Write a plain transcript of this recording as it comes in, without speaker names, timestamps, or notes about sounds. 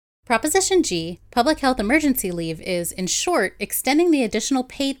Proposition G, public health emergency leave, is, in short, extending the additional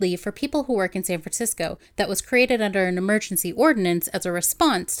paid leave for people who work in San Francisco that was created under an emergency ordinance as a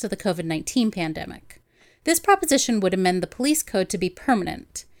response to the COVID-19 pandemic. This proposition would amend the police code to be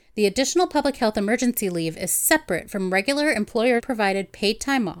permanent. The additional public health emergency leave is separate from regular employer-provided paid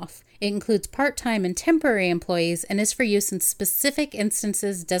time off. It includes part-time and temporary employees and is for use in specific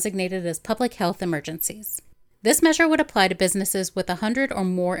instances designated as public health emergencies. This measure would apply to businesses with 100 or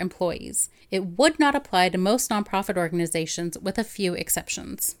more employees. It would not apply to most nonprofit organizations, with a few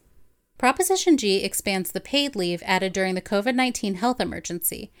exceptions. Proposition G expands the paid leave added during the COVID-19 health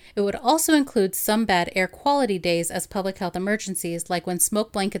emergency. It would also include some bad air quality days as public health emergencies, like when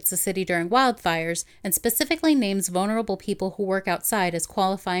smoke blankets the city during wildfires, and specifically names vulnerable people who work outside as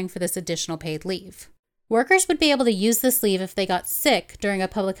qualifying for this additional paid leave. Workers would be able to use this leave if they got sick during a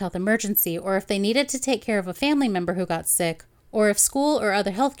public health emergency, or if they needed to take care of a family member who got sick, or if school or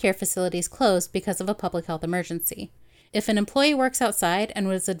other healthcare facilities closed because of a public health emergency. If an employee works outside and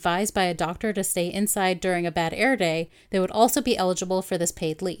was advised by a doctor to stay inside during a bad air day, they would also be eligible for this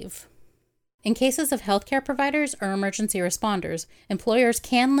paid leave. In cases of healthcare providers or emergency responders, employers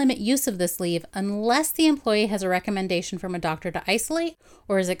can limit use of this leave unless the employee has a recommendation from a doctor to isolate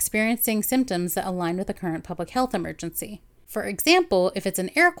or is experiencing symptoms that align with the current public health emergency. For example, if it's an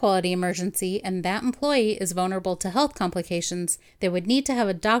air quality emergency and that employee is vulnerable to health complications, they would need to have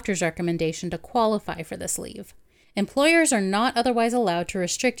a doctor's recommendation to qualify for this leave. Employers are not otherwise allowed to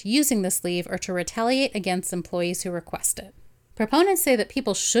restrict using this leave or to retaliate against employees who request it. Proponents say that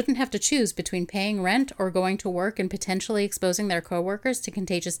people shouldn't have to choose between paying rent or going to work and potentially exposing their coworkers to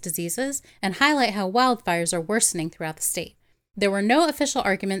contagious diseases, and highlight how wildfires are worsening throughout the state. There were no official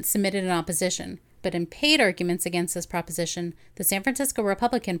arguments submitted in opposition, but in paid arguments against this proposition, the San Francisco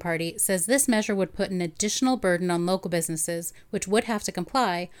Republican Party says this measure would put an additional burden on local businesses, which would have to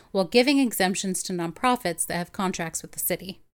comply, while giving exemptions to nonprofits that have contracts with the city.